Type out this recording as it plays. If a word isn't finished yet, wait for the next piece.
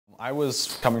I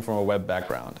was coming from a web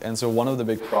background, and so one of the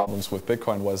big problems with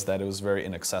Bitcoin was that it was very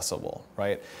inaccessible,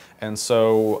 right? And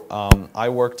so I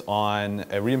worked on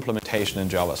a reimplementation in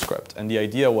JavaScript, and the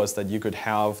idea was that you could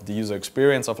have the user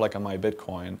experience of like a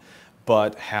MyBitcoin,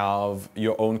 but have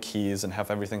your own keys and have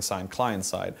everything signed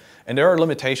client-side. And there are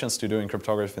limitations to doing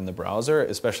cryptography in the browser,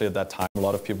 especially at that time. A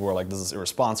lot of people were like, this is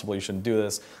irresponsible, you shouldn't do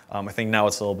this. I think now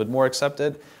it's a little bit more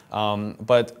accepted.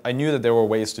 But I knew that there were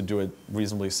ways to do it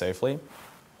reasonably safely.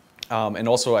 And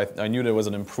also, I knew there was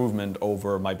an improvement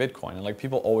over MyBitcoin. And like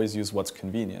people always use what's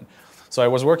convenient. So I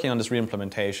was working on this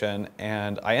reimplementation,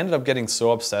 and I ended up getting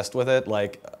so obsessed with it.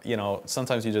 Like, you know,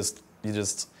 sometimes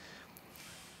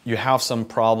you have some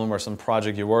problem or some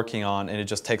project you're working on, and it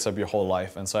just takes up your whole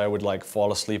life. And so I would like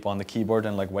fall asleep on the keyboard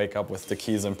and like wake up with the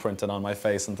keys imprinted on my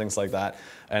face and things like that.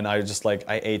 And I just like,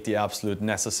 I ate the absolute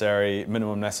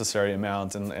minimum necessary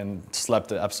amount and slept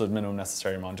the absolute minimum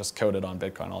necessary amount, just coded on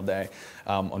Bitcoin all day,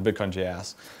 on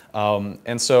Bitcoin.js.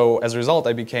 And so as a result,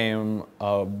 I became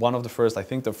one of the first, I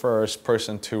think the first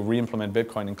person to re-implement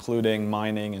Bitcoin, including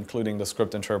mining, including the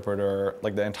script interpreter,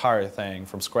 like the entire thing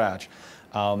from scratch.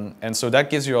 And so that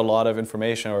gives you a lot of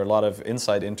information or a lot of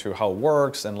insight into how it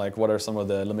works and like what are some of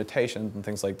the limitations and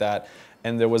things like that.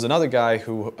 And there was another guy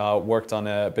who worked on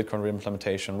a Bitcoin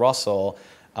reimplementation, Russell,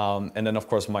 and then of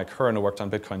course Mike Hearn, who worked on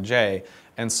Bitcoin J.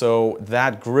 And so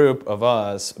that group of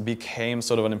us became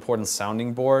sort of an important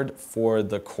sounding board for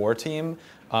the core team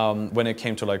when it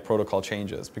came to like protocol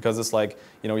changes, because it's like,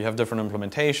 you know, you have different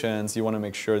implementations, you want to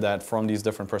make sure that from these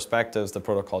different perspectives the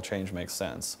protocol change makes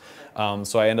sense.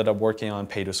 So I ended up working on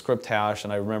pay-to-script hash,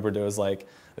 and I remember it was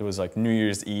like New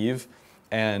Year's Eve,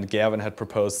 and Gavin had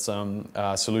proposed some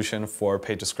solution for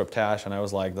pay-to-script hash, and I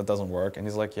was like, that doesn't work, and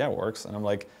he's like, yeah, it works, and I'm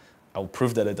like, I'll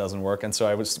prove that it doesn't work. And so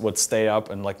I would stay up,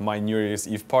 and like my New Year's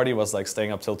Eve party was like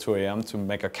staying up till 2 a.m. to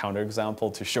make a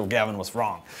counterexample to show Gavin was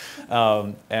wrong.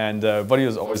 But he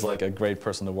was always like a great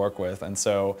person to work with. And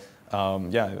so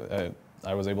yeah,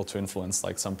 I was able to influence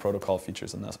like some protocol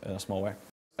features in a small way.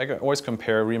 I can always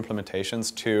compare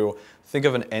reimplementations to, think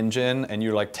of an engine and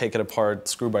you like take it apart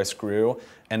screw by screw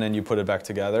and then you put it back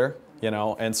together, you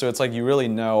know? And so it's like you really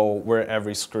know where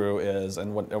every screw is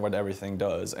and what everything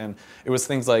does. And it was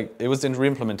things like, it was in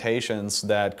reimplementations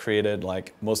that created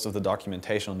like most of the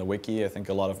documentation on the wiki. I think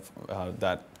a lot of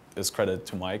that is credited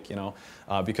to Mike, you know,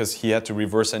 because he had to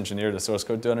reverse engineer the source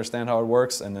code to understand how it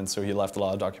works, and then so he left a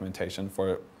lot of documentation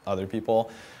for other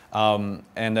people. And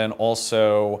then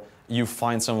also, you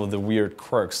find some of the weird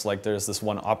quirks, like there's this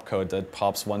one opcode that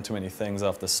pops one too many things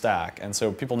off the stack, and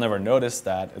so people never noticed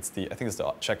that. I think it's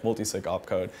the check multisig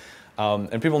opcode.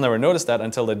 And people never noticed that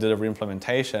until they did a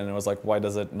reimplementation, and it was like, why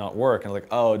does it not work? And like,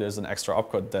 oh, there's an extra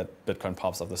opcode that Bitcoin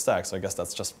pops off the stack, so I guess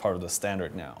that's just part of the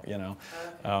standard now, you know?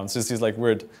 So it's these like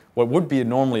weird, what would be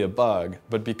normally a bug,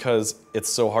 but because it's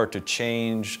so hard to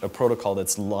change a protocol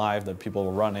that's live that people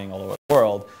are running all over the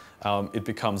world, it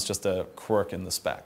becomes just a quirk in the spec.